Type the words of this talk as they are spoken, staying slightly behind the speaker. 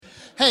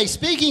Hey,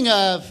 speaking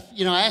of,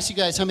 I asked you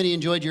guys how many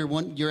enjoyed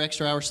your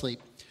extra hour sleep.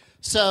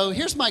 So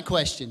here's my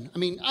question.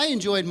 I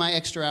enjoyed my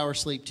extra hour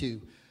sleep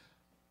too.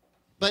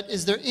 But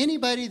is there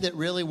anybody that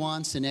really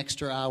wants an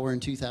extra hour in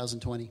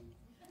 2020?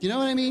 You know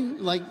what I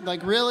mean?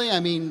 Like really? I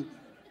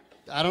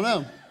don't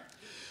know.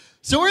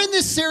 So we're in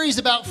this series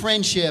about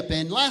friendship,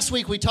 and last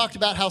week we talked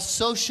about how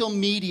social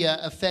media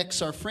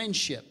affects our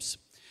friendships.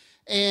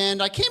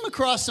 And I came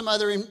across some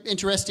other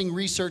interesting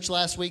research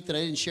last week that I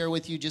didn't share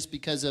with you just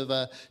because of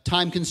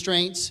time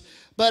constraints.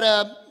 But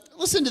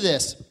listen to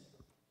this.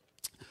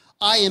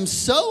 I am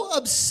so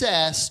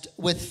obsessed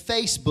with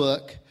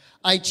Facebook,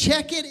 I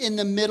check it in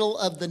the middle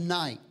of the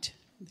night.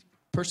 The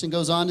person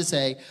goes on to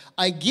say,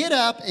 I get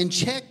up and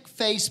check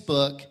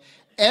Facebook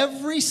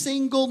every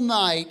single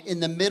night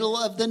in the middle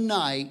of the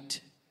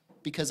night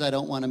because I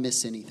don't want to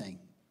miss anything.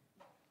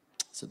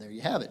 So there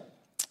you have it.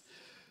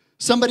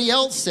 Somebody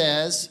else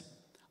says,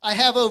 I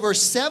have over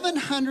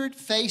 700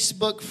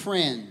 Facebook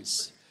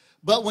friends,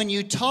 but when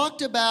you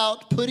talked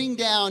about putting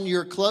down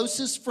your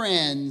closest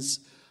friends,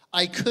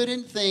 I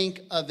couldn't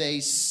think of a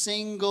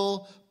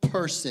single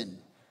person.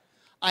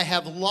 I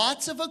have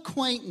lots of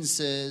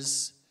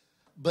acquaintances,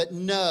 but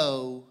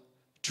no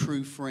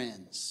true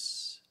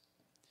friends.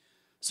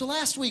 So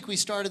last week we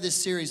started this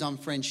series on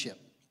friendship.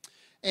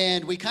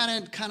 And we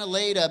kind of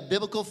laid a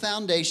biblical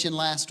foundation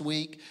last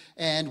week.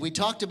 And we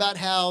talked about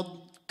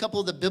how a couple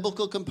of the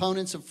biblical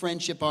components of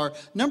friendship are,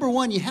 number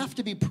one, you have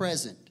to be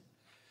present.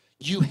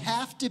 You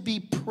have to be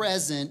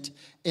present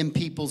in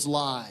people's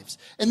lives.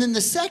 And then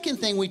the second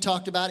thing we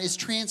talked about is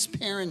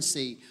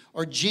transparency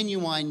or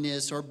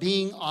genuineness or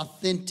being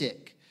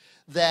authentic.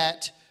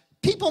 That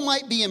people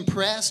might be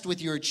impressed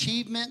with your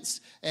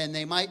achievements and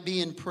they might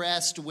be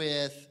impressed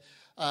with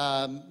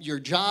your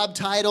job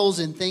titles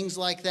and things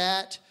like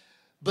that.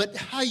 But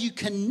how you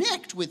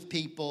connect with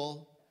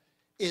people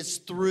is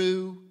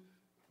through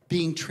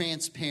being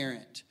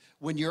transparent.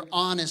 When you're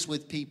honest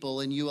with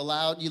people and you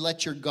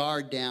let your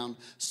guard down,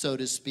 so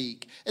to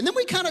speak. And then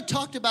we kind of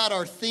talked about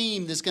our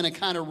theme that's going to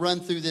kind of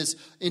run through this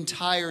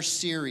entire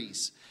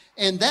series.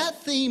 And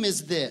that theme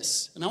is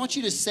this. And I want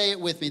you to say it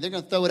with me. They're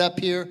going to throw it up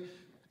here.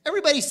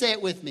 Everybody say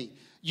it with me.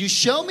 You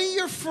show me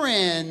your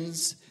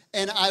friends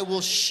and I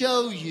will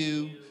show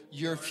you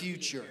your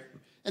future.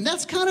 And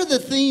that's kind of the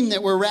theme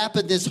that we're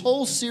wrapping this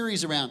whole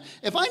series around.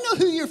 If I know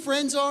who your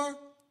friends are,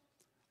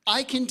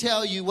 I can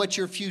tell you what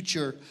your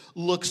future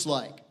looks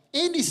like.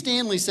 Andy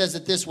Stanley says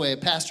it this way, a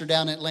pastor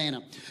down in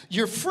Atlanta.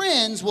 Your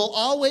friends will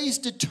always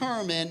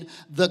determine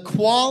the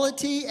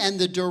quality and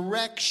the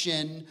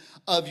direction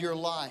of your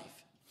life.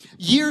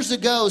 Years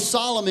ago,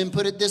 Solomon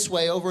put it this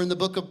way over in the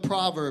book of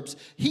Proverbs.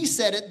 He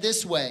said it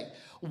this way.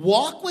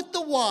 Walk with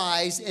the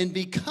wise and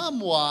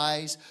become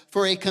wise,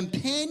 for a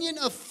companion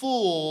of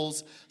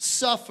fools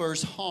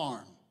suffers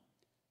harm.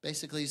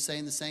 Basically, he's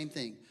saying the same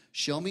thing.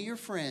 Show me your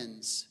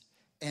friends,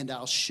 and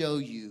I'll show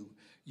you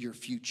your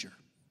future.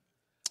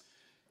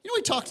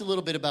 We talked a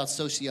little bit about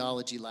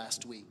sociology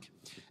last week.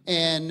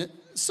 And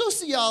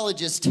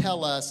sociologists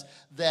tell us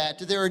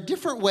that there are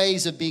different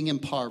ways of being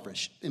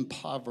impoverished.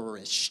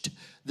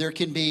 There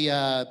can be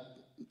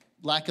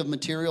lack of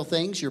material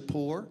things, you're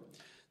poor.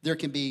 There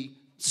can be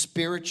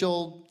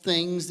spiritual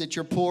things that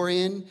you're poor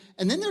in.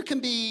 And then there can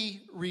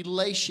be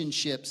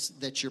relationships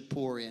that you're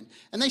poor in.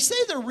 And they say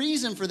the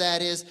reason for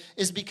that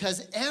is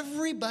because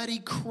everybody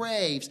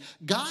craves.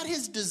 God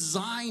has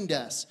designed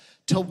us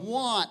to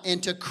want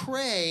and to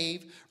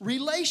crave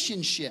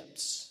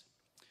relationships.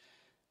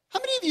 How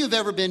many of you have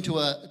ever been to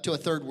a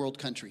third world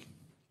country?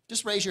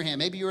 Just raise your hand.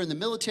 Maybe you were in the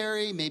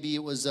military. Maybe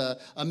it was a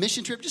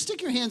mission trip. Just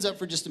stick your hands up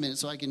for just a minute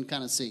so I can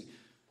kind of see.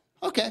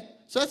 Okay,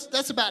 so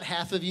that's about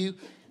half of you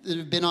that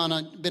have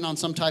been on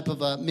some type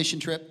of a mission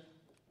trip.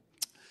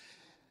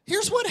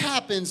 Here's what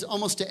happens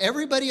almost to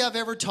everybody I've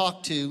ever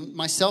talked to,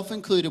 myself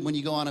included, when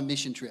you go on a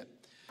mission trip.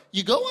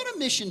 You go on a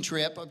mission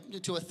trip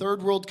to a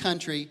third world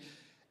country,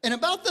 and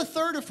about the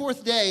third or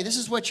fourth day, this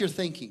is what you're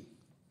thinking.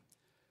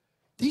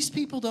 These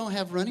people don't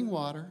have running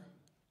water.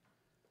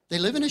 They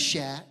live in a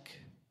shack.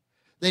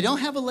 They don't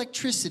have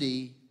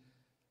electricity,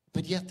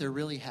 but yet they're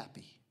really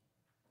happy.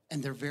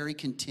 And they're very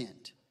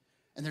content.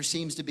 And there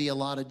seems to be a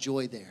lot of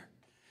joy there.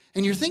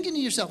 And you're thinking to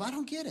yourself, I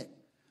don't get it.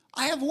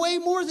 I have way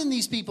more than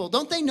these people.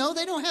 Don't they know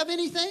they don't have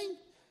anything?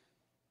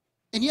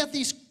 And yet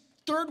these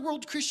third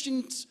world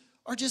Christians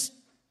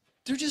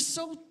they're just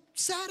so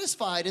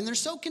satisfied and they're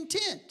so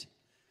content.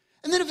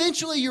 And then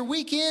eventually your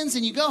week ends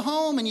and you go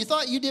home and you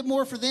thought you did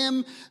more for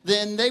them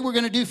than they were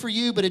going to do for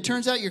you, but it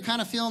turns out you're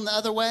kind of feeling the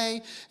other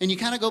way and you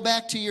kind of go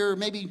back to your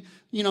maybe,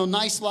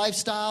 nice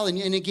lifestyle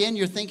and again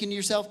you're thinking to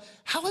yourself,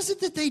 how is it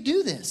that they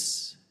do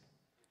this?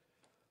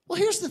 Well,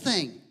 here's the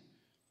thing.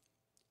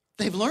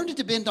 They've learned to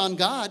depend on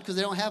God because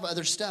they don't have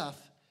other stuff.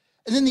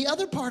 And then the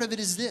other part of it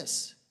is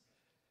this.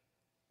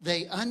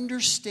 They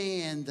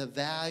understand the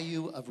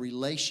value of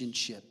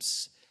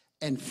relationships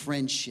and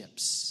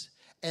friendships.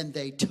 And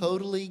they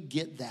totally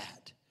get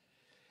that.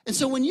 And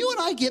so when you and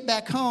I get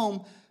back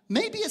home,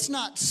 maybe it's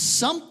not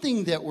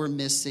something that we're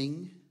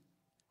missing.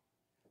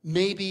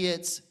 Maybe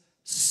it's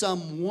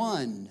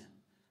someone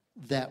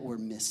that we're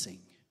missing.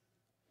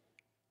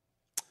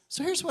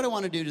 So here's what I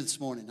want to do this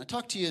morning. I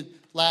talked to you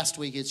last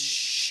week. It's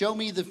show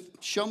me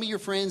your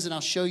friends and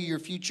I'll show you your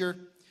future.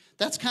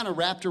 That's kind of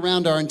wrapped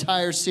around our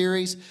entire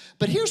series.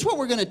 But here's what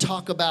we're going to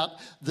talk about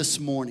this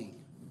morning.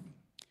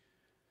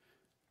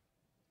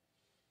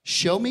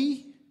 Show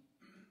me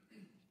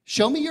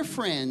your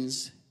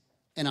friends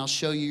and I'll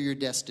show you your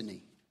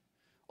destiny.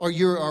 Or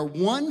you are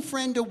one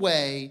friend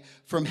away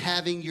from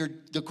having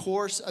the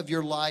course of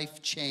your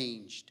life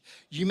changed.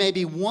 You may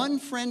be one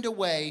friend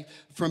away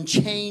from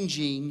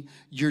changing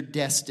your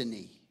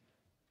destiny.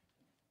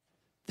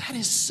 That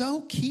is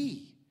so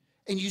key.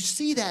 And you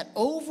see that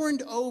over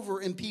and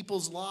over in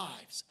people's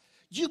lives.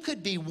 You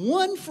could be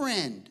one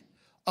friend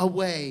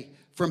away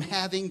from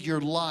having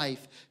your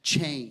life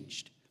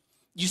changed.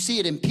 You see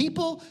it in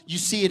people. You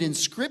see it in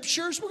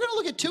scriptures. We're going to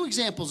look at two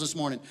examples this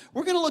morning.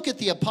 We're going to look at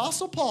the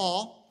Apostle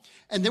Paul.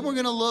 And then we're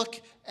going to look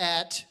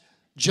at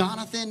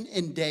Jonathan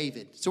and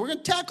David. So we're going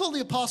to tackle the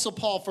Apostle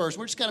Paul first.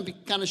 We're just going to be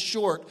kind of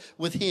short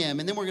with him.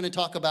 And then we're going to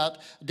talk about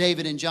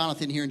David and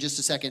Jonathan here in just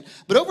a second.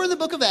 But over in the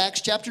book of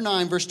Acts, chapter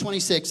 9, verse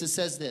 26, it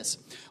says this.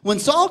 When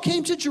Saul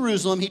came to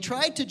Jerusalem, he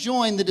tried to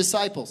join the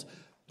disciples.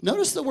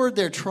 Notice the word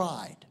there,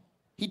 tried.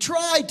 He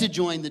tried to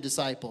join the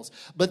disciples.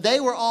 But they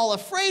were all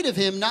afraid of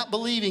him, not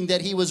believing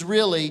that he was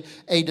really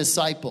a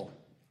disciple.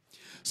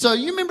 So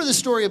you remember the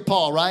story of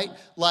Paul, right?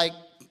 Like,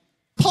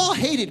 Paul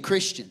hated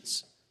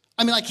Christians.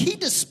 I mean, like, he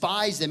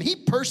despised them. He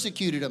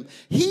persecuted them.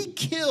 He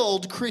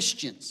killed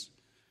Christians.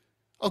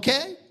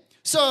 Okay?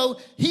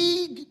 So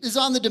he is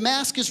on the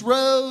Damascus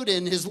Road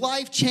and his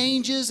life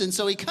changes. And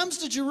so he comes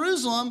to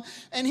Jerusalem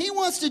and he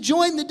wants to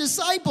join the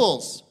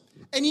disciples.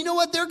 And you know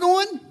what they're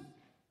going?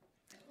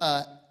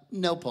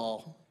 No,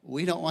 Paul,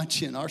 we don't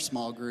want you in our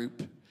small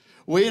group.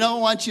 We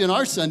don't want you in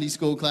our Sunday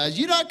school class.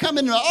 You're not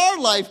coming to our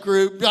life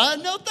group.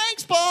 No,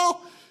 thanks,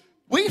 Paul.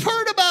 We've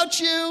heard about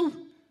you.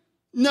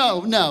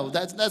 No,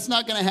 that's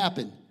not going to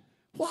happen.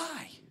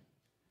 Why?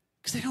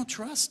 Because they don't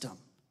trust him,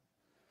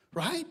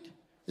 right?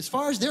 As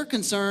far as they're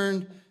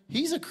concerned,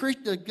 he's a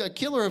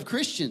killer of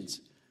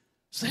Christians.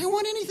 So they don't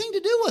want anything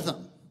to do with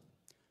him.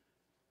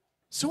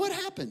 So what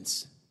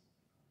happens?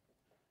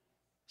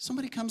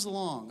 Somebody comes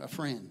along, a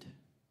friend,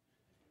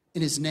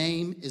 and his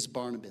name is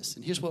Barnabas.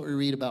 And here's what we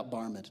read about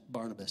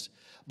Barnabas.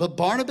 But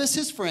Barnabas,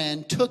 his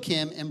friend, took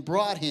him and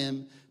brought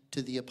him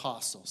to the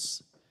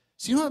apostles.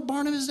 So you know what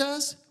Barnabas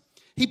does?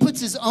 He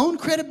puts his own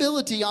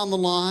credibility on the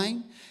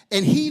line,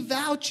 and he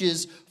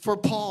vouches for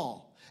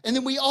Paul. And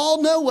then we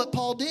all know what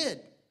Paul did.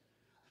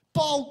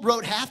 Paul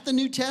wrote half the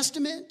New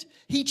Testament.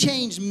 He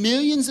changed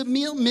millions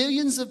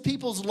of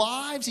people's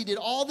lives. He did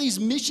all these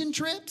mission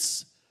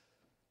trips.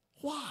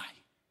 Why?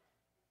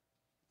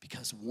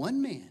 Because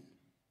one man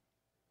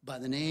by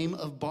the name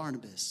of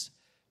Barnabas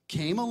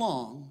came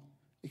along,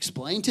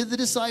 explained to the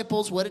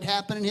disciples what had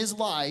happened in his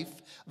life,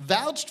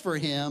 vouched for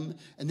him,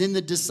 and then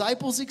the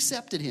disciples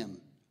accepted him.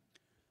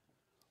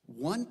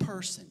 One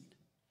person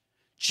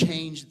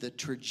changed the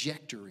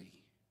trajectory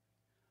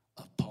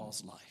of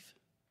Paul's life.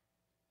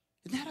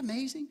 Isn't that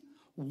amazing?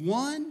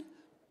 One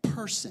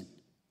person.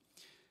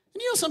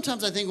 And you know,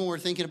 sometimes I think when we're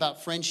thinking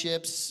about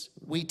friendships,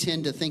 we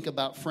tend to think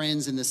about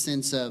friends in the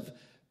sense of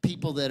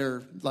people that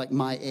are like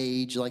my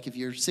age. Like if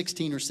you're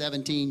 16 or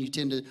 17, you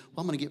tend to,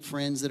 I'm going to get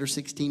friends that are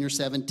 16 or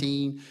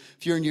 17.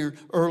 If you're in your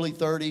early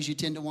 30s, you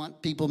tend to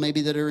want people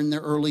maybe that are in their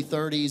early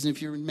 30s. And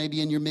if you're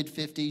maybe in your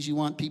mid-50s, you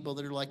want people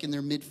that are like in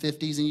their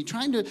mid-50s. And you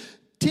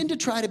tend to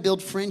try to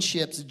build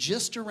friendships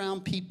just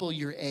around people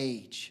your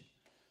age.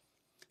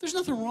 There's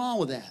nothing wrong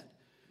with that.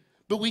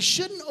 But we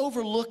shouldn't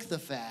overlook the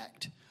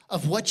fact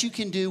of what you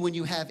can do when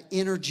you have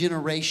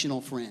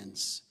intergenerational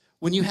friends.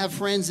 When you have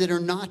friends that are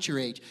not your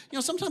age. You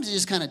know, sometimes it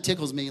just kind of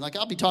tickles me. Like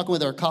I'll be talking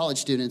with our college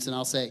students and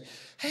I'll say,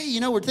 hey, you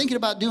know, we're thinking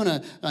about doing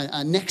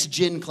a next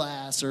gen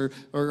class or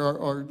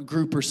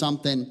group or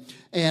something.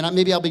 And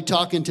maybe I'll be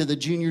talking to the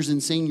juniors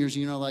and seniors,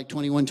 you know, like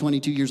 21,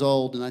 22 years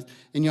old. And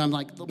you know, I'm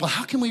like, well,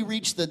 how can we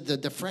reach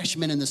the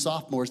freshmen and the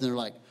sophomores? And they're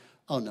like,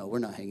 oh, no, we're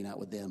not hanging out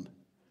with them.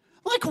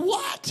 I'm like,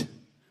 what?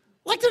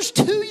 Like there's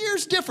 2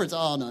 years difference.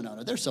 Oh,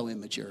 no. They're so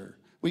immature.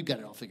 We've got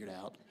it all figured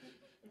out.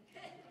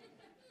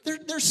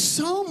 There's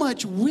so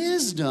much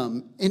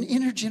wisdom in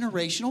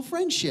intergenerational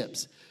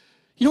friendships.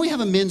 You know, we have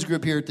a men's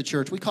group here at the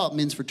church. We call it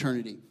Men's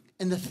Fraternity.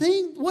 And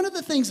one of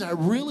the things that I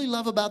really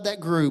love about that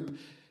group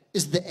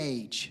is the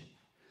age.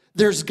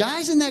 There's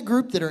guys in that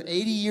group that are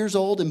 80 years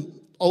old and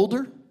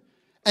older.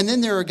 And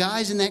then there are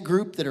guys in that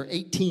group that are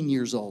 18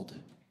 years old.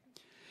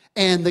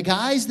 And the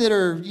guys that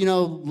are, you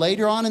know,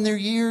 later on in their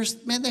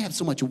years, man, they have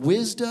so much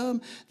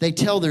wisdom. They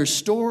tell their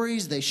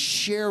stories. They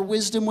share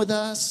wisdom with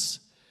us.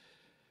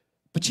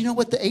 But you know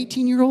what the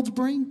 18-year-olds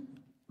bring?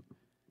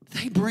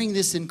 They bring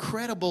this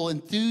incredible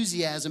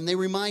enthusiasm. They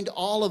remind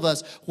all of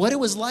us what it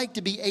was like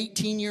to be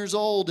 18 years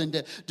old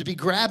and to be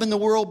grabbing the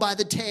world by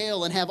the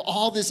tail and have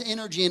all this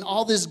energy and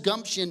all this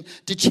gumption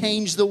to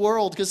change the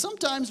world. Because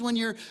sometimes when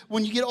you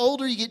get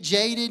older, you get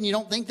jaded and you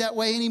don't think that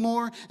way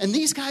anymore. And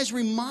these guys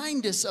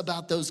remind us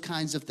about those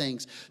kinds of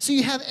things. So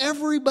you have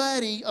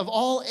everybody of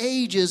all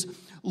ages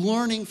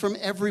learning from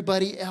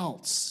everybody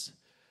else.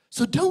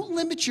 So don't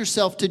limit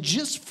yourself to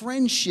just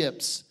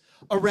friendships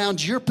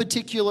around your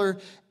particular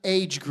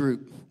age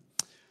group.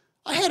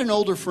 I had an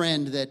older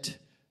friend that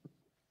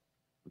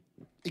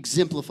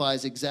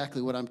exemplifies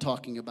exactly what I'm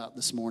talking about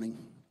this morning.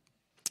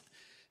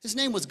 His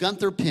name was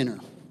Gunther Pinner.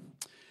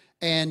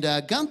 And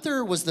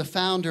Gunther was the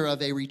founder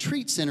of a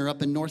retreat center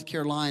up in North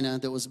Carolina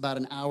that was about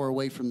an hour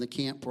away from the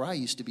camp where I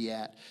used to be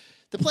at.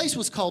 The place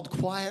was called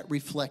Quiet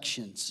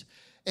Reflections.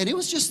 And it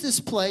was just this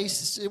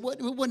place. It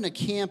wasn't a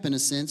camp in a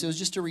sense. It was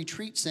just a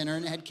retreat center,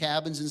 and it had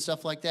cabins and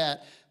stuff like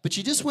that. But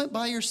you just went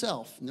by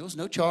yourself. And there was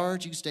no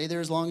charge. You could stay there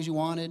as long as you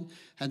wanted.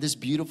 Had this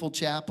beautiful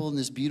chapel and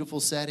this beautiful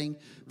setting.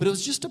 But it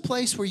was just a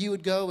place where you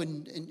would go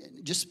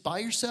and just by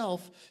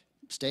yourself,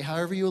 stay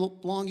however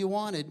long you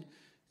wanted.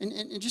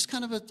 And just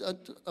kind of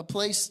a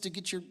place to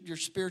get your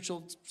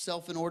spiritual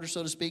self in order,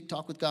 so to speak,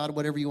 talk with God,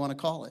 whatever you want to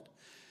call it.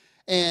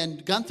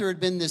 And Gunther had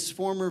been this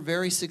former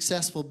very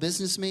successful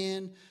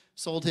businessman,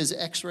 sold his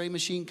x-ray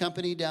machine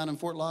company down in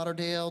Fort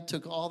Lauderdale,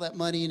 took all that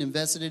money and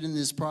invested it in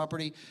this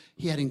property.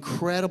 He had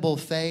incredible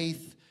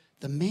faith.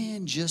 The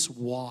man just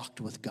walked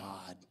with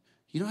God.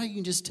 You know how you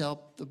can just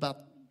tell about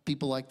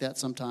people like that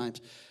sometimes?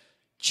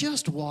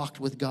 Just walked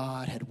with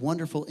God, had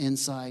wonderful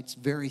insights,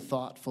 very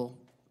thoughtful.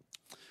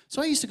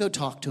 So I used to go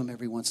talk to him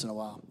every once in a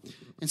while.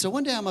 And so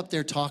one day I'm up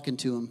there talking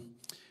to him.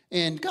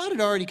 And God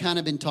had already kind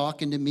of been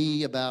talking to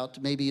me about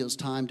maybe it was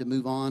time to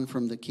move on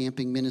from the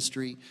camping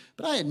ministry.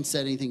 But I hadn't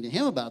said anything to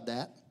him about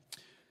that.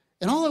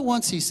 And all at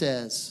once he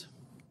says,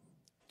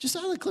 just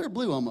out of the clear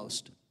blue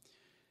almost,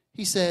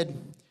 he said,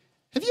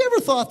 have you ever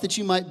thought that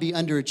you might be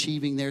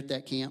underachieving there at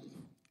that camp?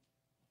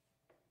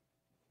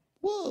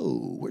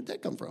 Whoa, where'd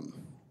that come from?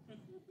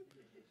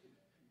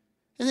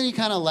 And then he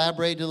kind of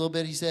elaborated a little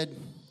bit. He said,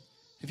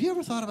 have you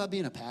ever thought about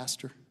being a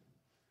pastor?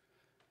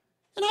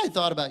 And I had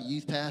thought about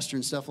youth pastor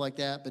and stuff like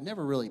that, but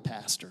never really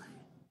pastor.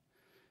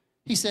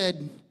 He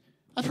said,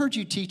 I've heard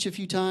you teach a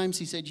few times.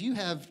 He said, you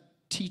have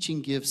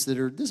teaching gifts that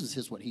are, this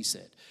is what he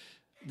said,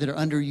 that are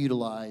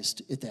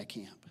underutilized at that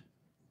camp.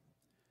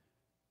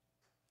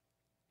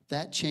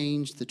 That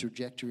changed the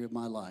trajectory of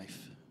my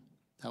life.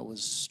 That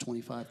was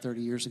 25,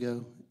 30 years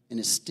ago, and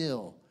is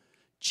still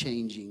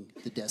changing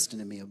the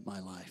destiny of my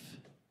life.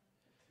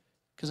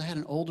 Because I had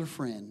an older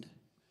friend,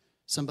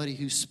 somebody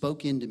who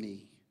spoke into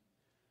me.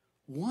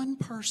 One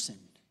person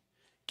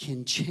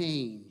can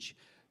change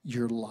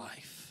your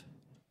life.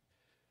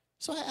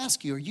 So I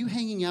ask you, are you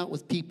hanging out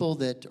with people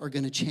that are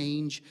going to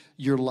change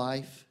your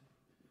life?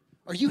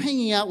 Are you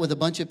hanging out with a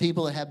bunch of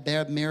people that have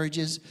bad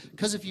marriages?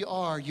 Because if you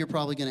are, you're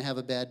probably going to have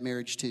a bad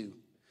marriage too.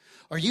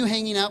 Are you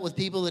hanging out with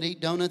people that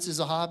eat donuts as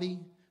a hobby?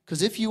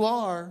 Because if you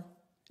are,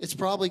 it's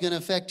probably going to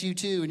affect you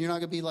too, and you're not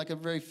going to be like a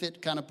very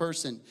fit kind of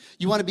person.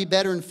 You want to be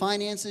better in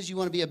finances? You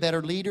want to be a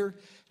better leader?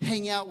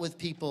 Hang out with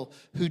people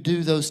who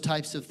do those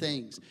types of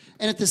things.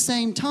 And at the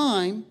same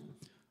time,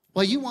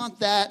 while you want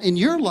that in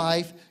your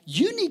life,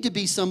 you need to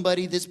be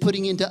somebody that's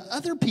putting into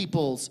other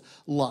people's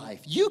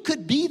life. You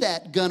could be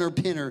that Gunner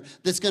Pinner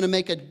that's going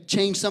to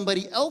change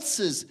somebody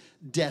else's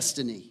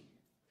destiny.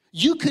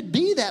 You could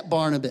be that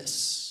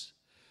Barnabas.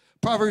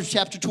 Proverbs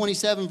chapter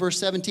 27, verse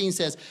 17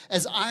 says,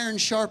 as iron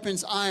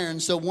sharpens iron,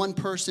 so one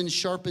person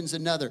sharpens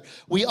another.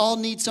 We all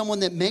need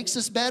someone that makes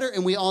us better,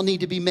 and we all need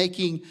to be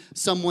making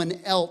someone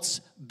else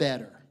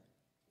better.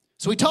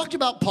 So we talked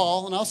about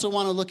Paul, and I also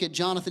want to look at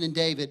Jonathan and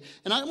David.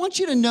 And I want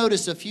you to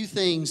notice a few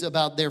things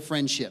about their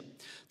friendship.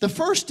 The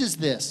first is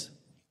this.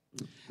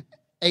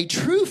 A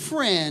true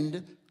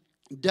friend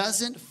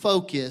doesn't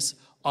focus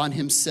on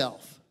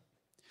himself.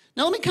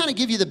 Now, let me kind of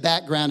give you the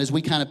background as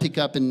we kind of pick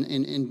up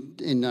in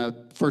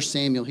 1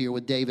 Samuel here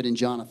with David and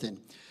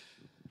Jonathan.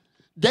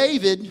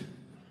 David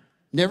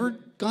never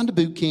gone to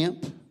boot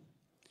camp,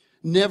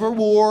 never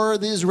wore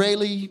the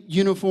Israeli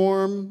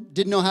uniform,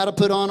 didn't know how to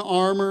put on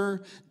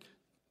armor,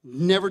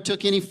 never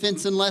took any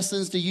fencing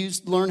lessons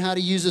to learn how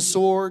to use a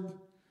sword.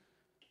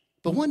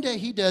 But one day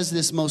he does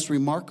this most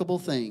remarkable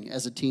thing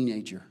as a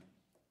teenager.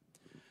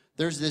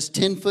 There's this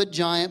 10-foot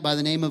giant by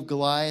the name of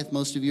Goliath.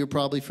 Most of you are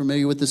probably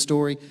familiar with the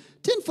story.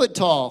 10 foot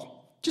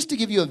tall. Just to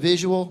give you a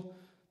visual,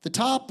 the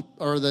top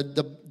or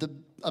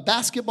a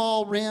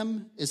basketball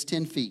rim is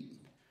 10 feet.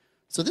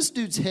 So this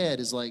dude's head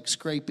is like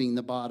scraping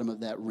the bottom of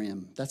that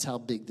rim. That's how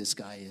big this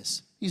guy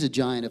is. He's a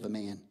giant of a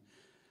man.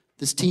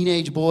 This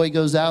teenage boy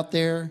goes out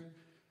there,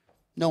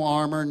 no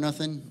armor,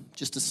 nothing,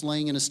 just a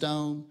sling and a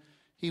stone.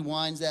 He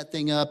winds that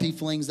thing up. He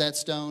flings that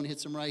stone,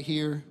 hits him right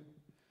here.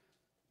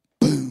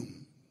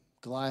 Boom.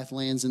 Goliath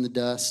lands in the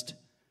dust.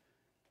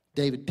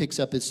 David picks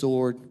up his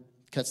sword,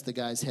 cuts the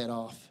guy's head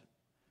off.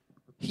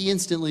 He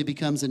instantly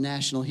becomes a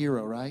national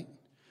hero, right?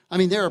 I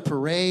mean, there are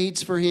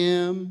parades for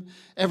him.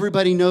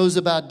 Everybody knows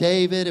about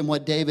David and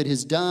what David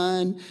has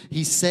done.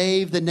 He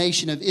saved the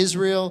nation of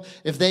Israel.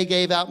 If they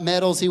gave out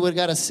medals, he would have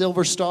got a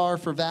silver star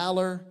for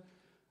valor.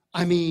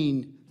 I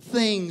mean,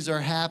 things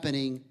are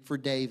happening for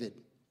David.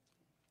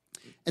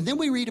 And then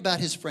we read about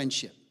his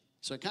friendship.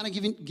 So I kind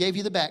of gave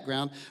you the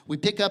background. We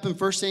pick up in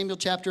 1 Samuel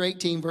chapter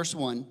 18, verse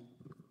 1.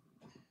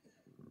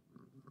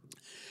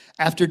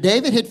 After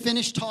David had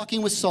finished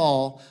talking with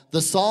Saul,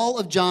 the Saul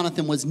of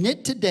Jonathan was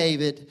knit to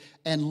David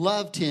and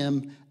loved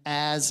him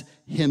as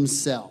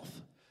himself.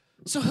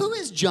 So who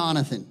is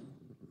Jonathan?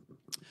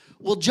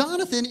 Well,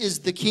 Jonathan is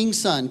the king's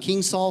son,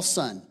 King Saul's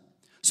son.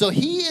 So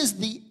he is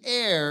the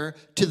heir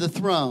to the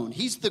throne.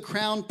 He's the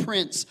crown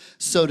prince,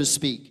 so to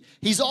speak.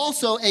 He's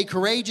also a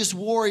courageous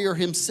warrior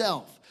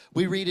himself.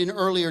 We read in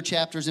earlier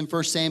chapters in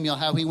 1 Samuel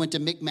how he went to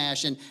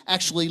Michmash and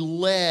actually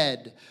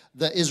led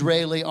the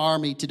Israeli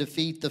army to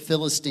defeat the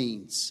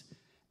Philistines.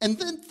 And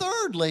then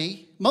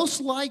thirdly,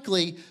 most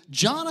likely,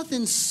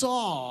 Jonathan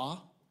saw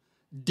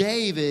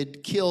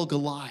David kill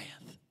Goliath.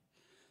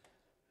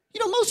 You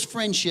know, most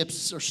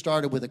friendships are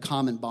started with a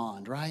common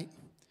bond, right?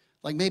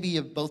 Like maybe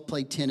you both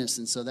played tennis,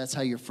 and so that's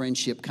how your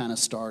friendship kind of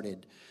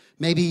started.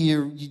 Maybe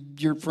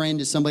your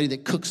friend is somebody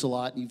that cooks a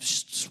lot, and you've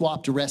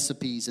swapped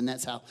recipes, and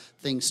that's how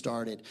things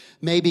started.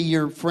 Maybe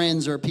your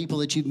friends are people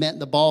that you've met in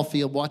the ball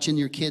field watching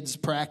your kids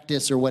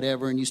practice or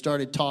whatever, and you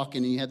started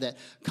talking, and you have that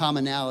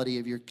commonality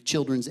of your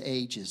children's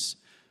ages.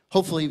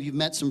 Hopefully, you've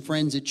met some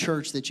friends at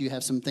church that you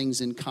have some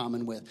things in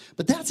common with.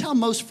 But that's how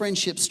most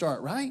friendships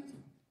start, right?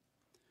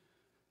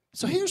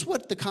 So here's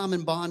what the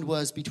common bond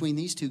was between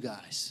these two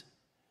guys.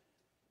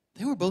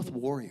 They were both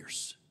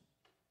warriors.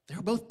 They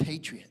were both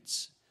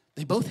patriots.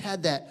 They both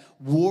had that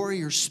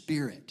warrior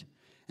spirit.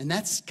 And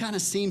that kind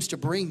of seems to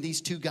bring these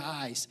two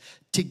guys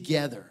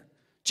together.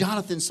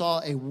 Jonathan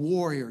saw a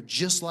warrior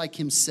just like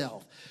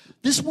himself.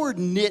 This word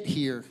knit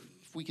here,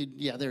 if we could,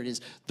 yeah, there it is.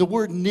 The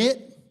word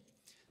knit,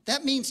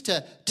 that means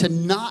to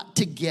knot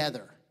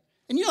together.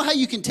 And you know how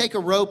you can take a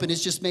rope and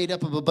it's just made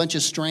up of a bunch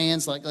of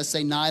strands, like let's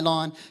say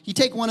nylon? You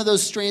take one of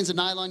those strands of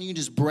nylon, you can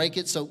just break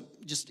it so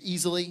just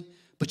easily.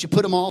 But you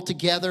put them all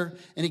together,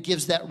 and it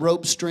gives that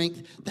rope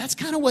strength. That's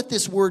kind of what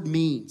this word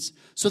means.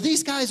 So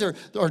these guys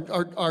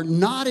are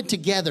knotted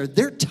together.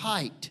 They're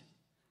tight.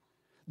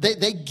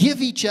 They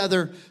give each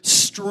other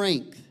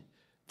strength.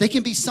 They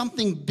can be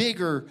something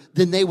bigger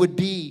than they would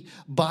be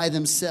by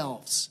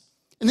themselves.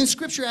 And then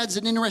Scripture adds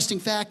an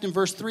interesting fact in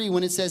verse 3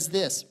 when it says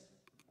this.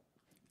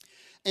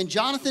 And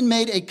Jonathan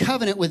made a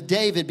covenant with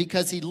David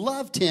because he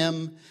loved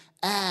him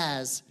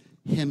as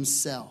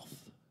himself.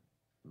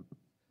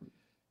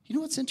 You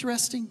know what's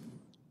interesting?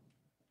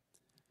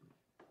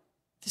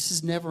 This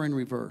is never in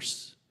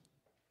reverse.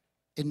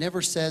 It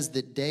never says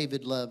that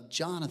David loved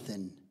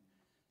Jonathan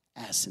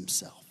as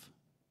himself.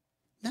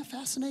 Isn't that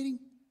fascinating?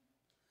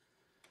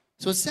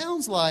 So it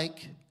sounds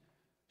like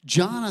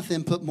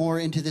Jonathan put more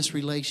into this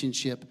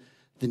relationship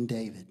than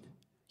David.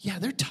 Yeah,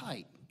 they're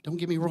tight. Don't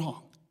get me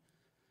wrong.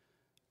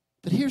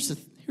 But here's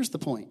the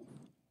point.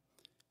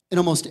 In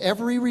almost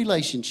every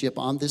relationship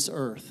on this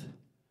earth,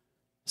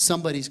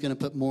 somebody's going to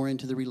put more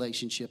into the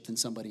relationship than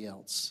somebody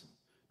else.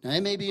 Now,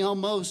 it may be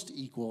almost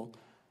equal,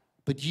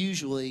 but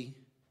usually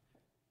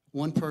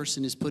one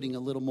person is putting a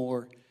little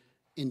more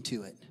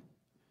into it.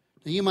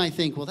 Now, you might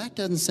think, well, that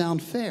doesn't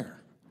sound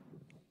fair.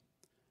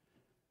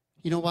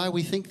 You know why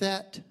we think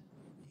that?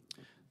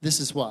 This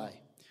is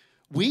why.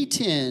 We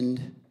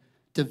tend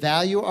to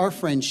value our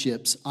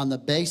friendships on the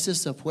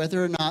basis of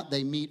whether or not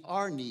they meet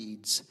our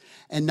needs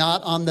and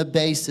not on the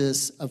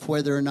basis of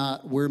whether or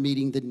not we're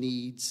meeting the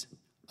needs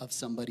of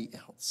somebody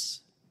else.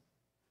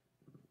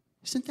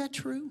 Isn't that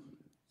true?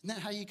 Isn't that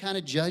how you kind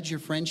of judge your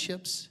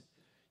friendships?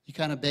 You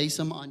kind of base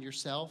them on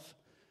yourself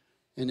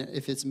and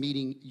if it's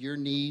meeting your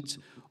needs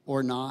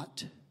or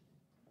not.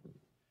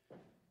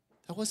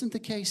 That wasn't the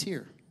case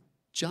here.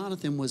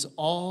 Jonathan was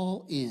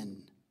all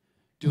in,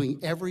 doing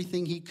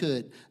everything he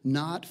could,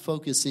 not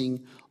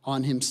focusing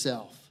on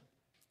himself.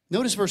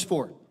 Notice verse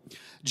 4.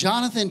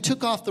 Jonathan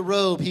took off the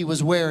robe he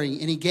was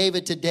wearing, and he gave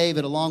it to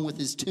David along with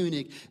his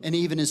tunic and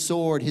even his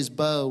sword, his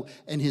bow,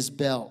 and his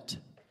belt.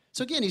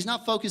 So again, he's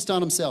not focused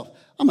on himself.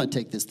 I'm going to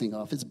take this thing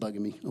off. It's bugging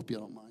me. Hope you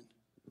don't mind.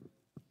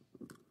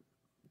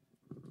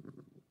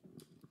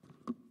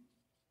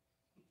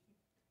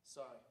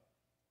 Sorry.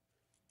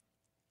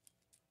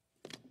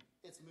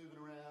 It's moving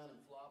around and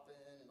flopping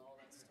and all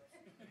that stuff.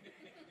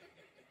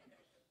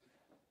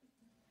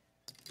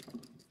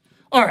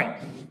 All right.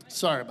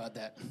 Sorry about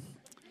that.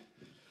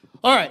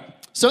 All right.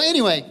 So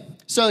anyway,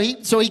 so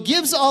he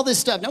gives all this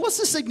stuff. Now, what's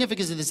the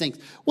significance of these things?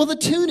 Well, the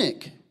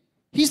tunic.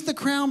 He's the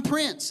crown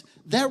prince.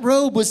 That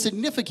robe was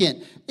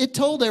significant. It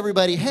told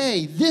everybody,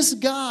 hey, this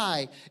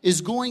guy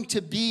is going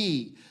to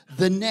be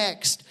the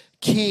next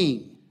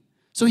king.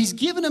 So he's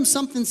given them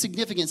something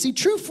significant. See,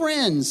 true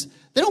friends,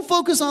 they don't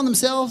focus on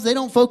themselves. They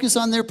don't focus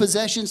on their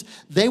possessions.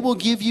 They will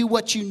give you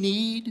what you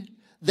need.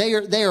 They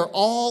are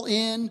all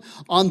in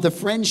on the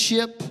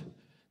friendship.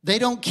 They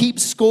don't keep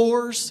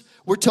scores.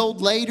 We're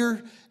told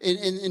later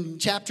in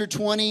chapter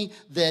 20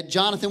 that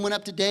Jonathan went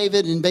up to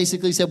David and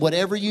basically said,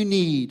 whatever you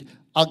need,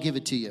 I'll give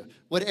it to you.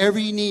 Whatever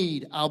you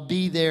need, I'll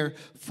be there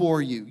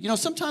for you. You know,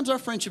 sometimes our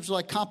friendships are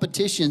like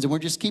competitions and we're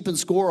just keeping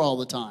score all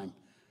the time.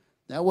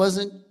 That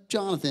wasn't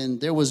Jonathan.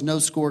 There was no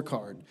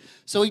scorecard.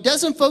 So he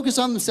doesn't focus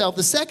on himself.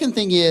 The second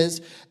thing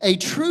is a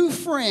true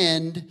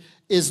friend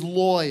is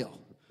loyal.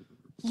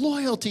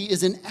 Loyalty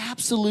is an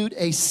absolute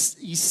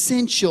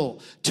essential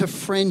to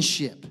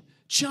friendship.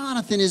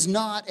 Jonathan is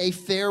not a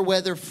fair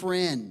weather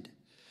friend.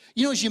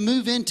 You know, as you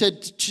move into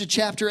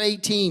chapter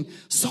 18,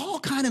 Saul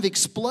kind of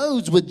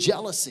explodes with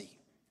jealousy.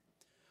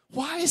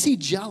 Why is he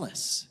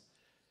jealous?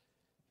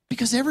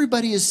 Because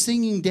everybody is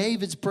singing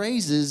David's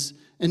praises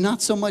and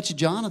not so much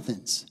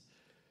Jonathan's.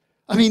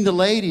 I mean, the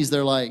ladies,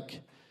 they're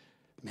like,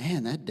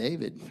 man, that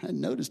David, I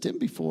hadn't noticed him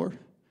before.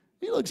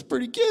 He looks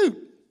pretty cute,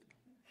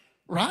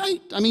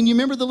 right? I mean, you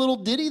remember the little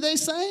ditty they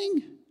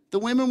sang? The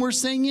women were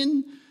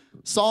singing,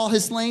 Saul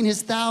has slain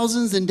his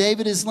thousands and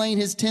David has slain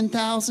his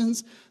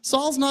 10,000s.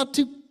 Saul's not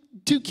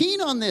too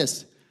keen on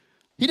this.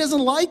 He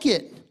doesn't like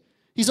it.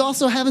 He's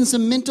also having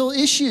some mental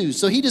issues,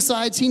 so he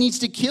decides he needs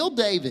to kill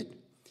David.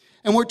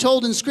 And we're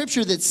told in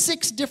Scripture that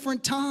 6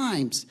 different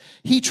times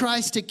he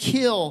tries to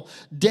kill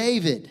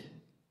David.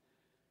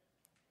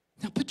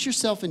 Now put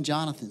yourself in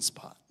Jonathan's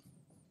spot.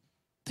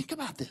 Think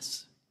about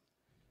this.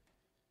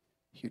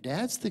 Your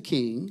dad's the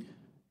king.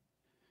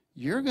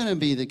 You're going to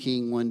be the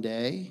king one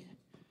day.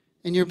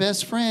 And your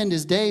best friend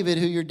is David,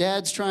 who your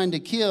dad's trying to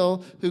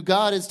kill, who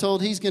God has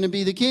told he's going to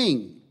be the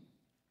king.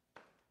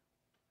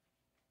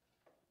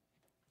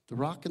 The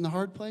rock in the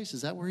hard place,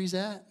 is that where he's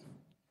at?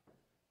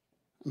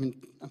 I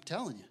mean, I'm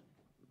telling you.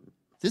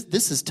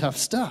 This is tough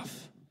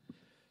stuff.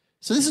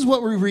 So this is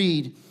what we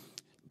read,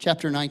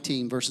 chapter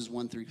 19, verses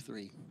 1 through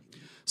 3.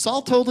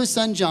 Saul told his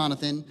son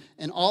Jonathan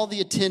and all the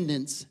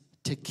attendants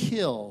to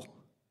kill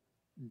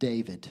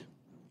David.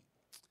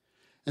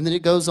 And then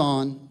it goes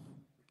on.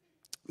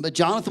 But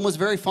Jonathan was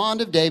very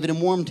fond of David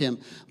and warned him,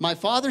 my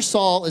father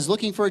Saul is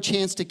looking for a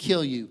chance to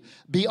kill you.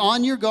 Be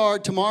on your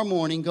guard tomorrow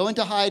morning. Go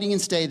into hiding and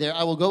stay there.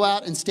 I will go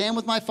out and stand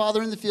with my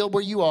father in the field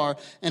where you are,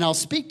 and I'll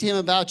speak to him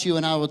about you,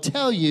 and I will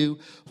tell you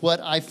what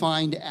I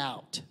find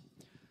out.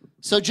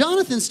 So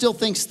Jonathan still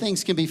thinks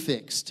things can be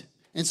fixed.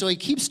 And so he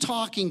keeps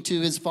talking to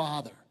his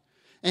father.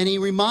 And he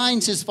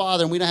reminds his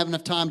father, and we don't have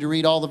enough time to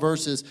read all the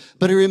verses,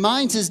 but he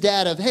reminds his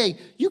dad of, hey,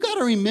 you got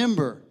to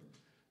remember,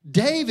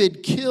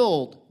 David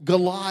killed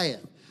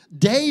Goliath.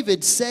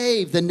 David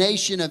saved the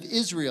nation of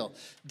Israel.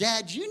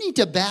 Dad, you need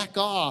to back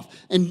off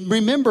and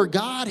remember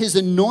God has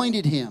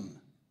anointed him.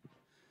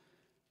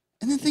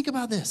 And then think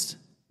about this.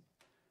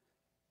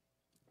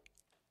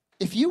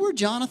 If you were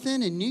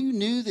Jonathan and you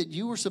knew that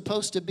you were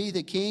supposed to be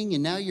the king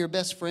and now your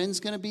best friend's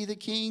going to be the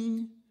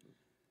king,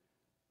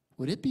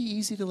 would it be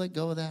easy to let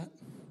go of that?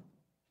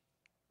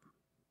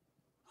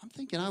 I'm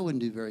thinking I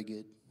wouldn't do very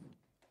good.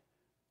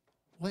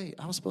 Wait,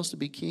 I was supposed to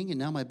be king and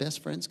now my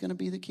best friend's going to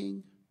be the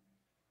king?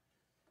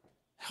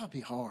 That would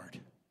be hard.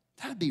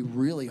 That would be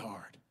really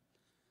hard.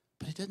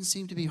 But it doesn't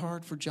seem to be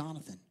hard for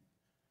Jonathan.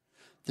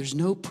 There's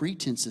no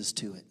pretenses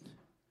to it.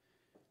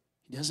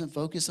 He doesn't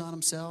focus on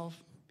himself.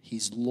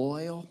 He's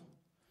loyal.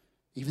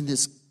 Even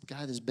this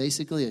guy that's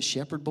basically a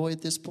shepherd boy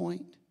at this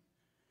point.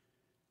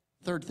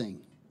 Third thing,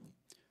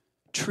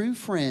 true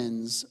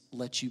friends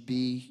let you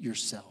be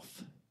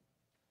yourself.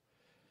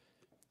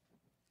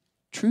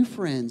 True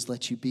friends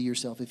let you be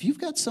yourself. If you've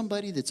got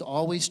somebody that's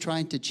always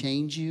trying to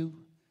change you,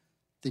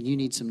 then you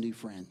need some new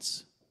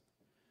friends.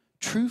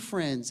 True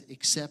friends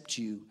accept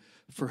you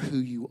for who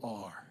you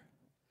are.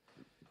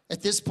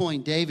 At this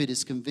point, David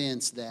is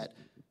convinced that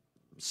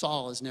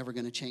Saul is never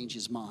going to change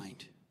his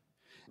mind.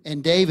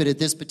 And David at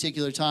this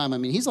particular time, I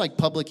mean, he's like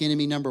public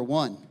enemy number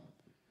 1.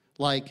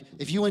 Like,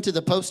 if you went to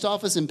the post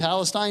office in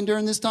Palestine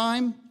during this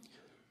time,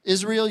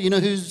 Israel, you know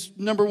who's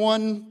number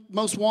 1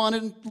 most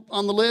wanted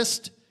on the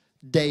list?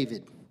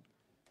 David. I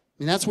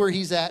mean, that's where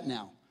he's at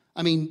now.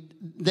 I mean,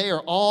 they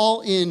are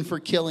all in for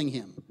killing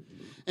him.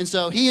 And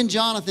so he and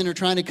Jonathan are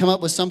trying to come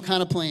up with some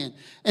kind of plan.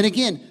 And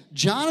again,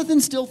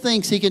 Jonathan still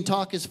thinks he can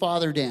talk his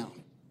father down.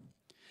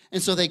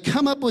 And so they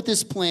come up with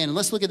this plan. And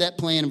let's look at that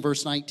plan in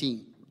verse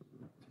 19.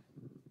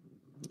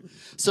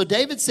 So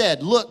David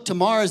said, look,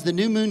 tomorrow is the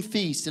new moon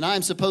feast, and I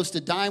am supposed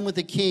to dine with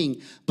the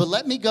king. But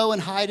let me go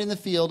and hide in the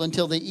field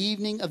until the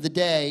evening of the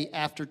day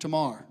after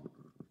tomorrow.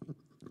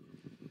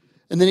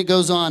 And then it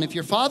goes on, if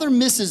your father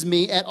misses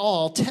me at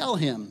all, tell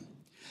him.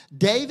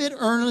 David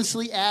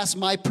earnestly asked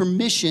my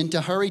permission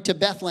to hurry to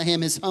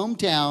Bethlehem, his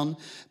hometown,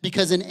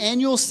 because an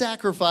annual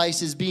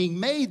sacrifice is being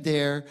made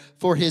there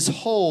for his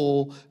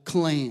whole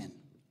clan.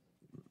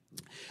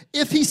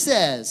 If he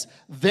says,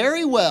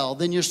 very well,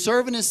 then your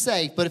servant is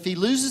safe. But if he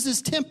loses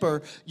his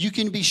temper, you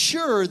can be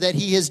sure that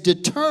he is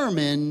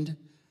determined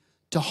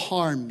to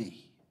harm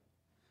me.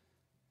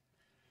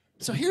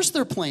 So here's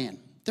their plan.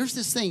 There's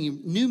this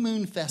thing, New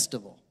Moon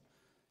Festival.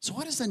 So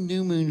what is a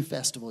New Moon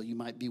Festival, you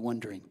might be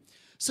wondering?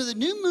 So the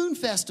New Moon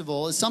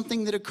Festival is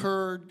something that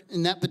occurred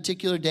in that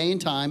particular day and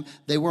time.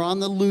 They were on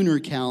the lunar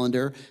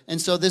calendar.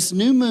 And so this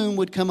new moon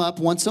would come up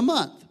once a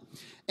month.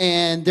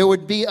 And there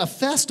would be a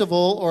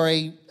festival or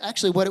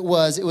actually what it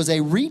was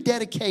a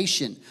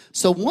rededication.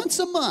 So once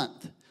a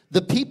month,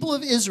 the people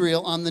of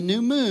Israel on the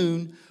new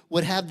moon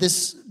would have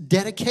this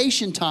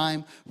dedication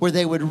time where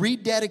they would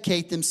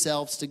rededicate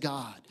themselves to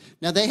God.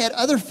 Now, they had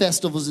other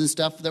festivals and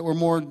stuff that were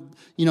more,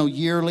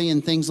 yearly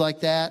and things like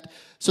that.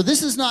 So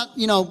this is not,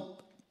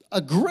 a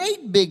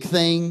great big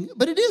thing,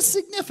 but it is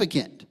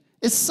significant.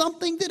 It's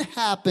something that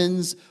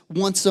happens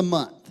once a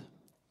month.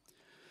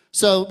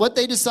 So what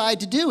they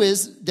decide to do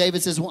is,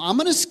 David says, well, I'm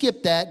going to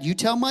skip that. You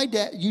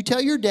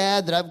tell your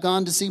dad that I've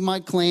gone to see my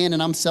clan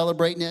and I'm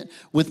celebrating it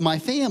with my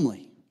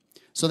family.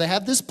 So they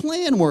have this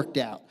plan worked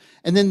out.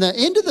 And then the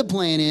end of the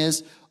plan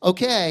is,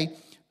 okay,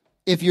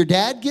 if your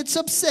dad gets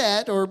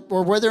upset or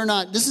whether or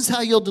not, this is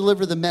how you'll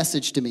deliver the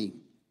message to me.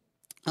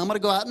 I'm going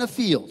to go out in a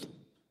field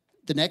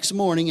the next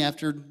morning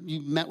after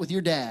you met with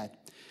your dad.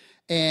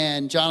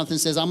 And Jonathan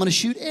says, I'm going to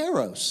shoot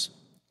arrows.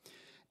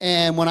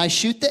 And when I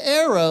shoot the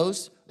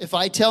arrows, if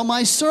I tell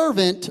my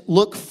servant,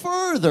 look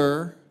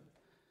further,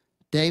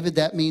 David,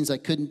 that means I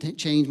couldn't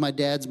change my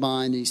dad's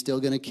mind and he's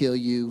still going to kill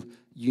you.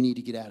 You need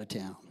to get out of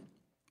town.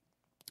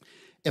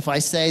 If I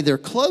say they're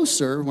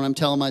closer, when I'm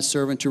telling my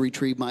servant to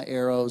retrieve my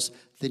arrows,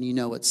 then you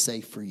know it's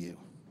safe for you.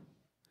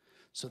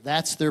 So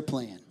that's their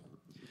plan.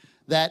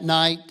 That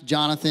night,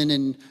 Jonathan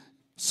and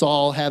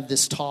Saul have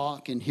this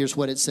talk, and here's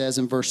what it says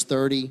in verse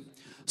 30.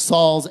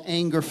 Saul's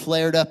anger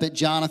flared up at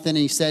Jonathan, and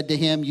he said to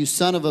him, you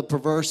son of a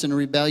perverse and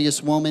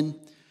rebellious woman.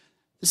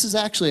 This is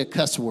actually a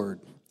cuss word,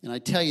 and I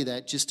tell you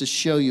that just to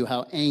show you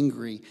how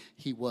angry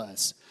he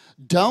was.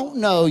 Don't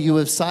know you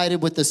have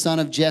sided with the son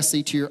of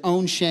Jesse to your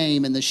own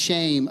shame and the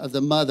shame of the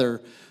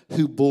mother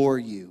who bore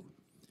you.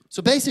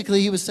 So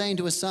basically he was saying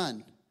to his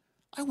son,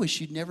 I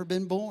wish you'd never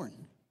been born.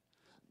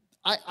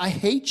 I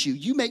hate you.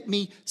 You make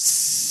me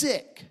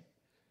sick.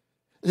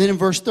 Then in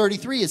verse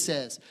 33 it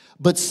says,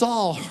 but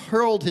Saul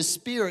hurled his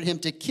spear at him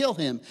to kill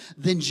him.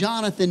 Then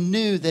Jonathan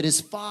knew that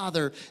his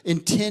father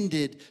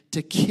intended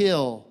to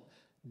kill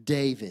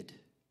David.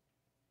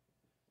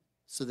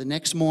 So the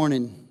next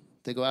morning,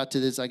 they go out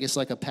to this, I guess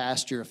like a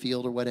pasture, a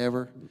field or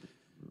whatever.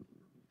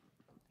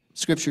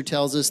 Scripture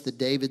tells us that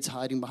David's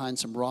hiding behind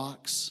some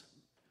rocks.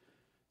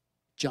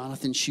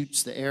 Jonathan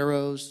shoots the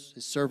arrows.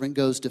 His servant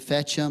goes to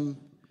fetch him.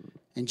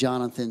 And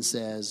Jonathan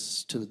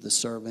says to the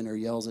servant or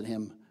yells at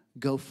him,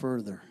 go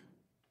further,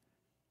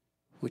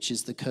 which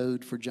is the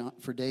code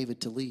for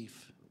David to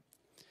leave.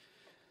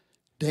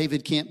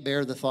 David can't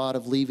bear the thought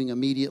of leaving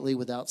immediately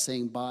without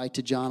saying bye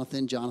to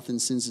Jonathan. Jonathan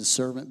sends his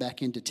servant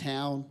back into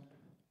town.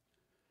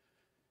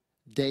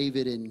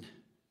 David and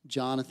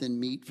Jonathan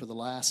meet for the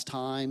last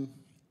time.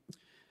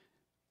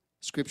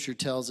 Scripture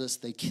tells us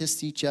they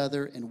kissed each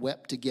other and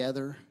wept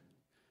together.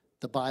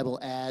 The Bible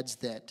adds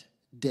that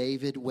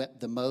David wept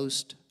the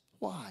most.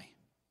 Why?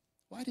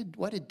 Why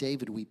did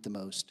David weep the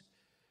most?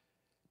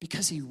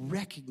 Because he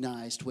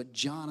recognized what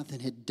Jonathan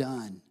had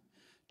done.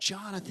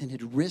 Jonathan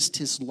had risked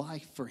his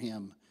life for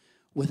him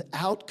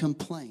without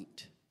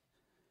complaint,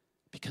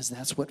 because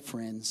that's what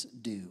friends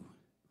do.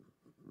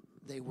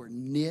 They were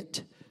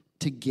knit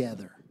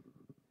together.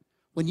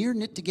 When you're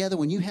knit together,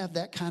 when you have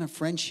that kind of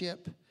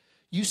friendship,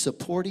 you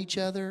support each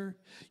other.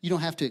 You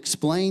don't have to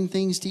explain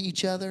things to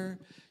each other.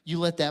 You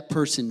let that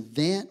person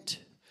vent.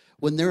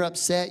 When they're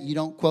upset, you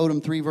don't quote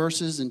them 3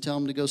 verses and tell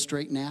them to go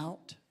straighten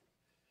out.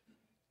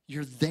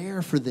 You're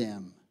there for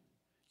them.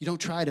 You don't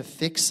try to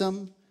fix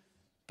them.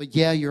 But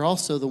yeah, you're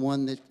also the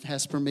one that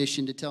has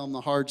permission to tell them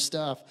the hard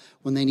stuff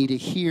when they need to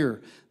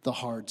hear the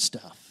hard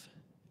stuff.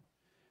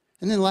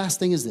 And then the last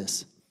thing is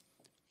this.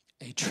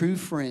 A true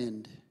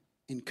friend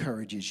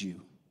encourages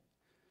you.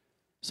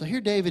 So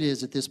here David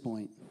is at this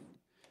point.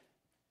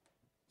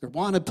 Their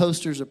wanted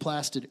posters are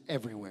plastered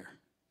everywhere.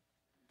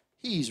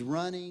 He's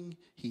running,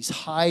 he's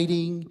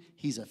hiding,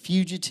 he's a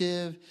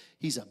fugitive,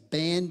 he's a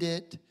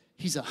bandit,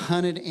 he's a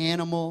hunted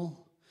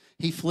animal.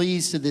 He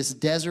flees to this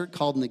desert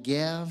called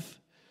Negev.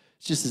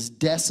 It's just this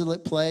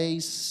desolate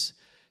place.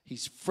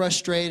 He's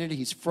frustrated,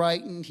 he's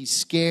frightened, he's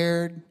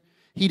scared.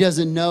 He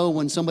doesn't know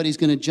when somebody's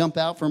going to jump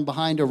out from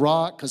behind a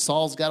rock because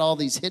Saul's got all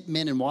these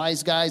hitmen and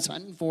wise guys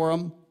hunting for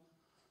him.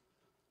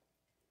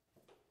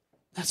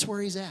 That's where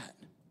he's at.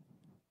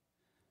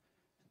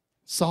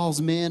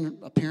 Saul's men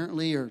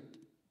apparently are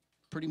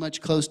pretty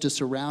much close to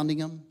surrounding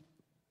him.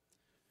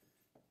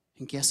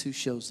 And guess who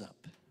shows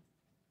up?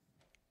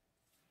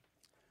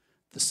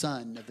 The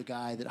son of the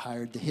guy that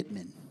hired the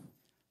hitmen,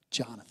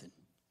 Jonathan.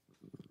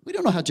 We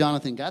don't know how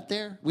Jonathan got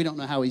there. We don't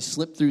know how he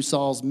slipped through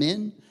Saul's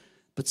men.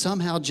 But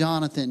somehow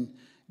Jonathan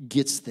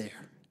gets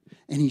there.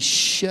 And he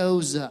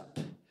shows up.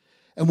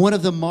 And one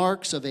of the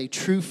marks of a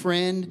true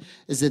friend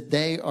is that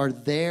they are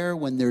there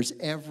when there's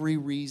every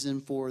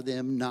reason for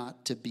them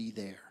not to be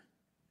there.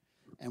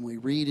 And we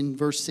read in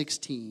verse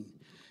 16,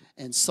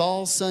 and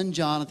Saul's son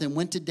Jonathan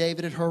went to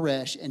David at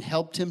Horesh and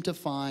helped him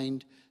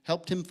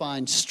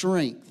find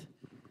strength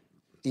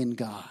in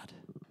God.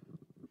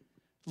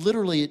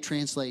 Literally it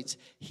translates,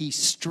 he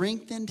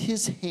strengthened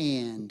his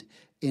hand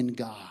in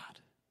God.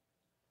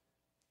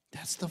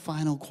 That's the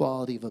final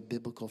quality of a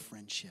biblical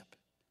friendship.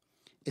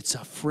 It's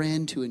a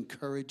friend who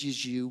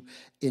encourages you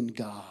in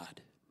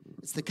God.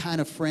 It's the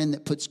kind of friend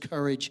that puts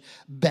courage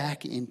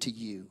back into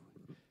you.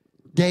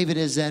 David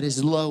is at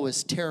his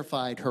lowest,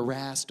 terrified,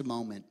 harassed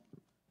moment.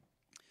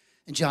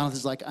 And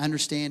Jonathan's like, I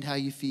understand how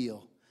you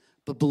feel,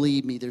 but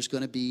believe me, there's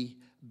going to be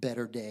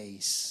better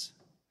days.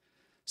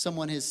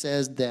 Someone has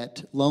said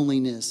that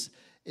loneliness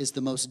is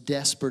the most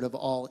desperate of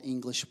all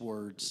English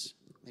words.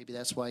 Maybe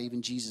that's why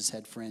even Jesus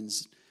had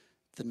friends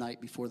the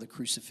night before the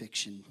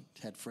crucifixion,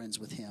 had friends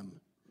with him.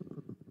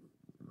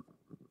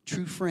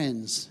 True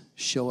friends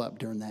show up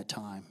during that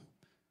time.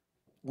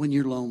 When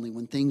you're lonely,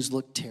 when things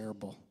look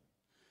terrible.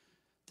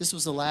 This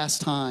was the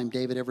last time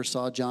David ever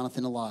saw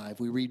Jonathan alive.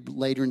 We read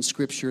later in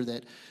Scripture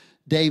that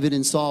David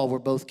and Saul were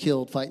both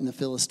killed fighting the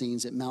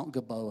Philistines at Mount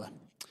Gilboa.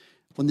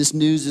 When this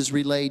news is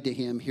relayed to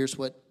him, here's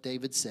what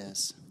David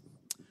says.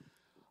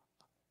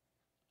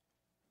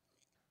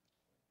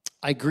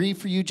 I grieve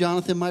for you,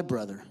 Jonathan, my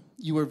brother.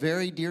 You were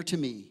very dear to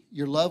me.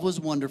 Your love was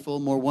wonderful,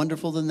 more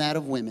wonderful than that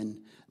of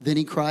women. Then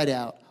he cried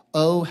out,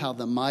 oh, how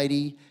the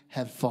mighty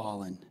have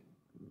fallen.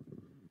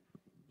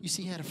 You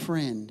see, he had a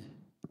friend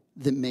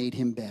that made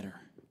him better.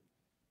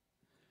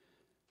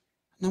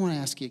 And I want to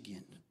ask you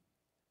again.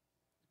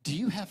 Do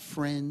you have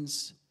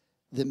friends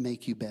that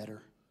make you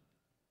better?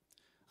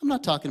 I'm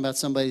not talking about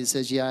somebody that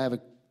says, yeah,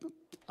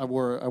 I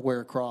wear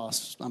a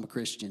cross, I'm a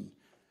Christian,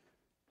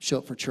 show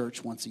up for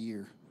church once a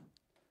year.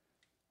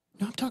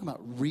 No, I'm talking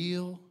about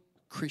real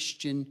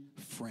Christian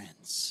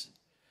friends.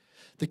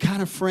 The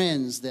kind of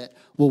friends that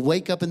will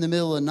wake up in the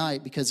middle of the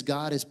night because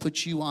God has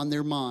put you on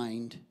their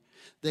mind.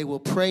 They will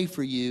pray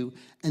for you,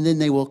 and then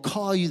they will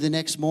call you the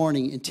next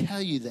morning and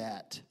tell you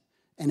that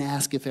and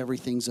ask if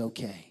everything's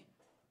okay.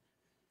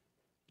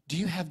 Do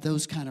you have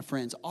those kind of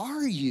friends?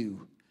 Are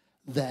you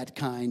that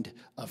kind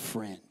of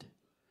friend?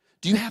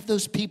 Do you have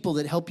those people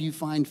that help you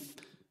find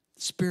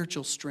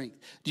spiritual strength?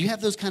 Do you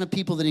have those kind of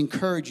people that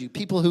encourage you,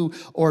 people who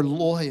are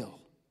loyal?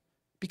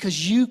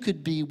 Because you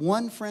could be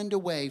one friend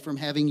away from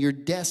having your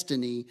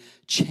destiny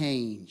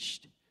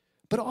changed.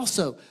 But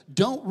also,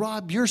 don't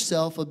rob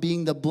yourself of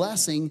being the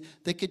blessing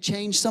that could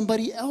change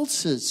somebody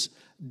else's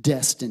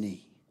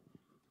destiny.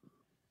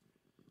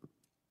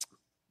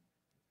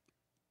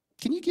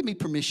 Can you give me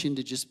permission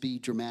to just be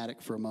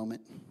dramatic for a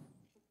moment?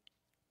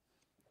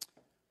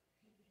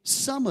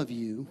 Some of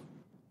you,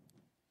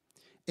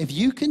 if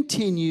you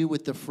continue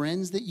with the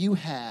friends that you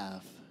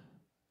have,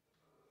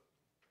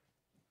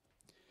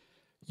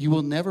 you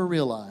will never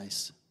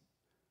realize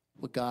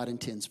what God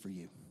intends for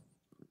you.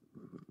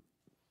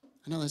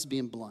 I know that's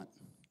being blunt,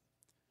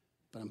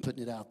 but I'm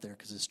putting it out there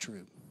because it's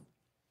true.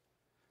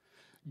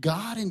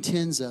 God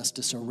intends us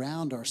to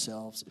surround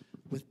ourselves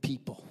with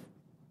people.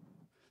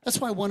 That's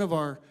why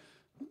part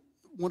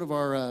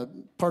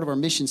of our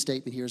mission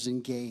statement here is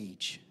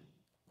engage.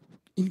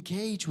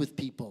 Engage with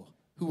people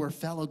who are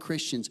fellow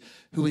Christians,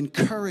 who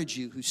encourage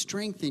you, who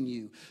strengthen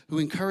you, who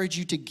encourage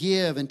you to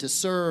give and to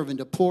serve and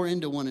to pour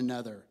into one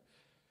another,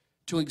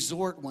 to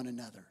exhort one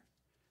another.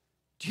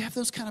 Do you have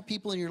those kind of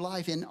people in your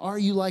life, and are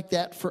you like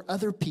that for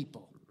other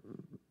people?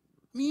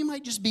 I mean, you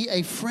might just be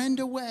a friend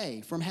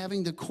away from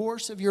having the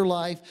course of your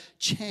life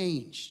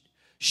changed.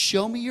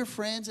 Show me your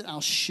friends, and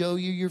I'll show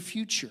you your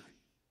future.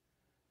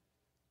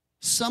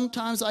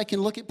 Sometimes I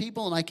can look at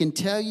people and I can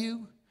tell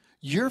you,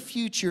 your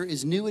future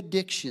is new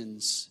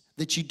addictions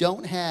that you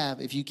don't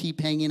have if you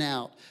keep hanging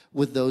out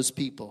with those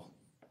people.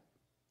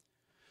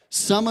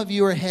 Some of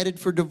you are headed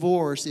for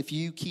divorce if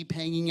you keep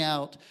hanging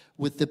out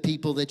with the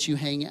people that you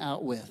hang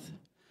out with.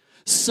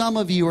 Some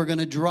of you are going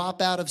to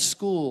drop out of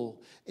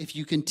school if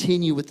you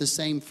continue with the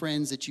same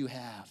friends that you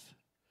have.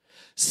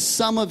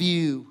 Some of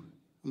you,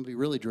 I'm going to be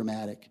really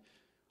dramatic,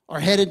 are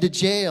headed to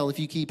jail if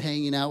you keep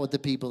hanging out with the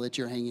people that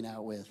you're hanging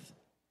out with.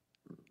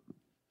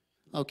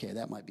 Okay,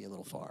 that might be a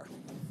little far.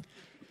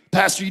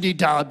 Pastor, you need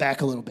to dial it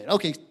back a little bit.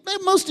 Okay,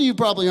 most of you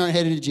probably aren't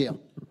headed to jail.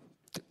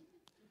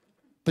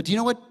 But do you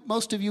know what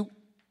most of you,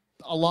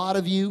 a lot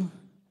of you,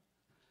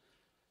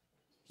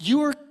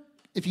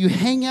 if you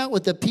hang out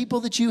with the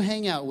people that you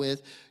hang out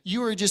with,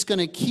 you are just going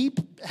to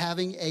keep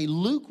having a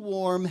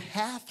lukewarm,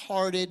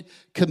 half-hearted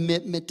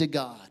commitment to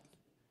God.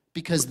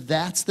 Because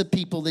that's the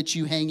people that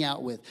you hang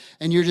out with.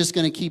 And you're just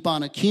going to keep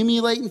on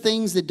accumulating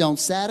things that don't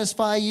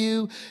satisfy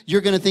you.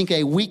 You're going to think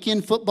a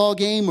weekend football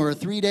game or a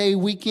 3-day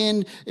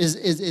weekend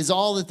is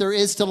all that there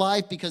is to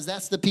life because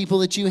that's the people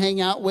that you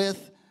hang out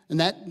with. And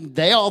that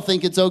they all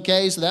think it's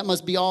okay, so that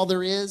must be all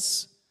there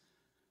is.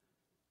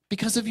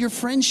 Because of your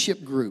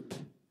friendship group.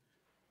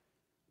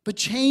 But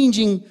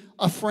changing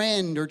a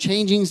friend or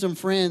changing some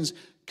friends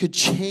could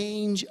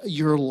change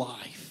your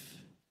life.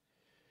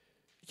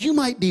 You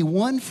might be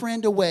one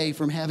friend away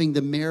from having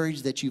the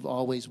marriage that you've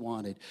always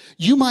wanted.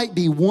 You might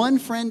be one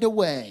friend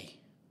away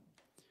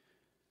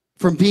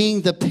from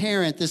being the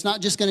parent that's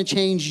not just going to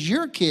change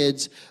your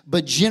kids,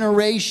 but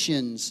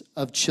generations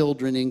of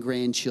children and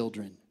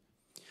grandchildren.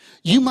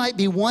 You might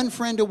be one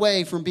friend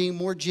away from being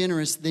more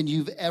generous than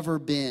you've ever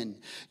been.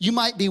 You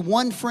might be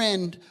one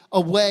friend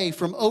away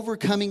from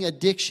overcoming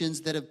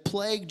addictions that have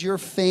plagued your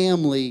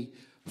family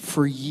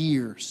for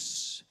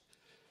years.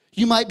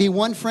 You might be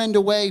one friend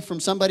away from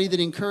somebody that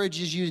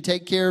encourages you to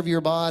take care of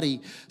your body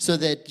so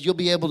that you'll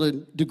be able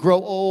to grow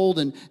old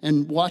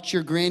and watch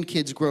your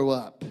grandkids grow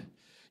up.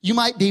 You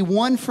might be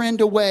one friend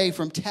away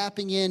from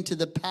tapping into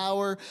the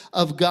power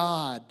of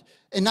God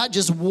and not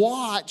just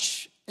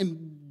watch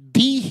and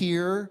be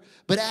here,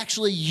 but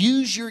actually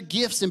use your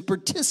gifts and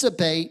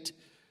participate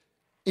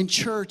in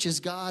church as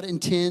God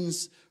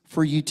intends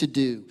for you to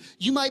do.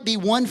 You might be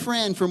one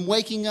friend from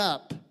waking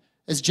up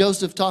As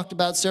Joseph talked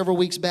about several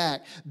weeks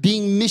back,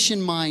 being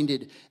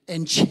mission-minded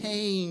and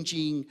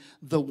changing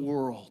the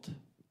world.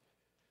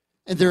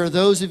 And there are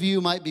those of you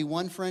who might be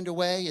one friend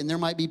away, and there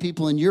might be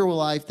people in your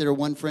life that are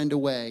one friend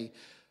away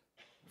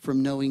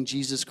from knowing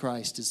Jesus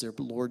Christ as their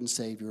Lord and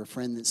Savior, a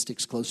friend that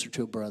sticks closer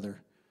to a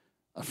brother,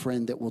 a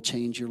friend that will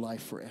change your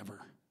life forever.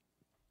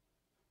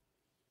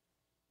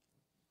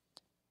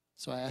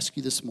 So I ask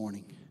you this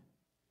morning,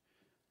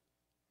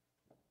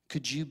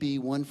 could you be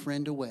one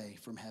friend away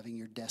from having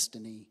your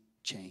destiny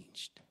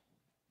changed?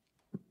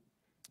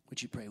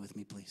 Would you pray with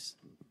me, please?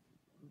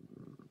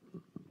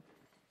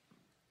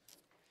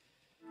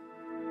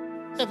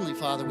 Heavenly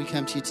Father, we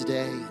come to you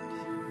today.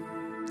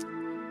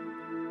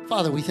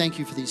 Father, we thank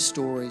you for these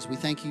stories. We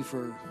thank you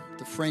for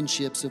the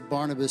friendships of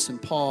Barnabas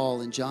and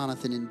Paul and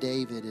Jonathan and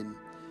David. And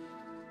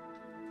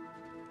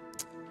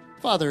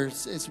Father,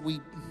 as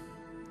we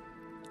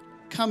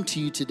come to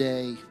you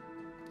today,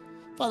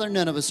 Father,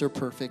 none of us are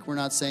perfect. We're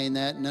not saying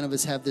that. None of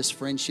us have this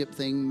friendship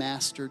thing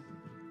mastered.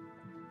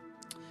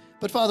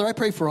 But Father, I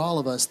pray for all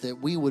of us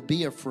that we would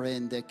be a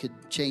friend that could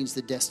change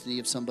the destiny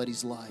of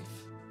somebody's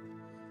life.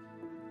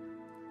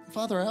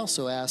 Father, I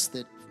also ask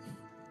that,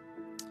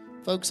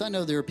 folks, I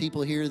know there are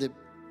people here that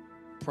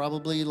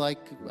probably, like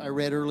I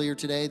read earlier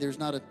today, there's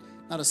not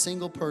a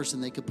single person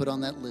they could put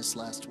on that list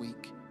last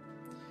week.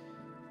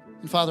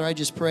 And Father, I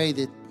just pray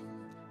that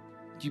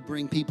you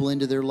bring people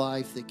into their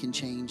life that can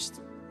change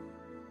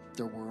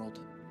their world.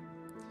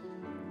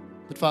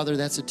 But Father,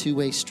 that's a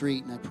two-way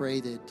street, and I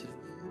pray that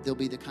they'll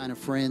be the kind of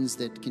friends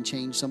that can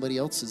change somebody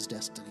else's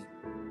destiny.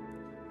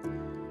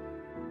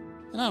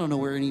 And I don't know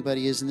where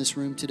anybody is in this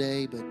room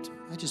today, but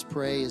I just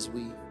pray as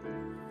we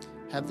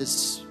have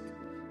this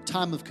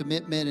time of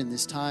commitment and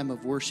this time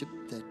of worship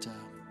that,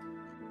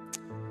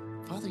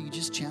 Father, you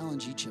just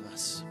challenge each of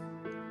us.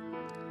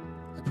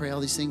 I pray all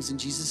these things in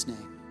Jesus'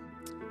 name.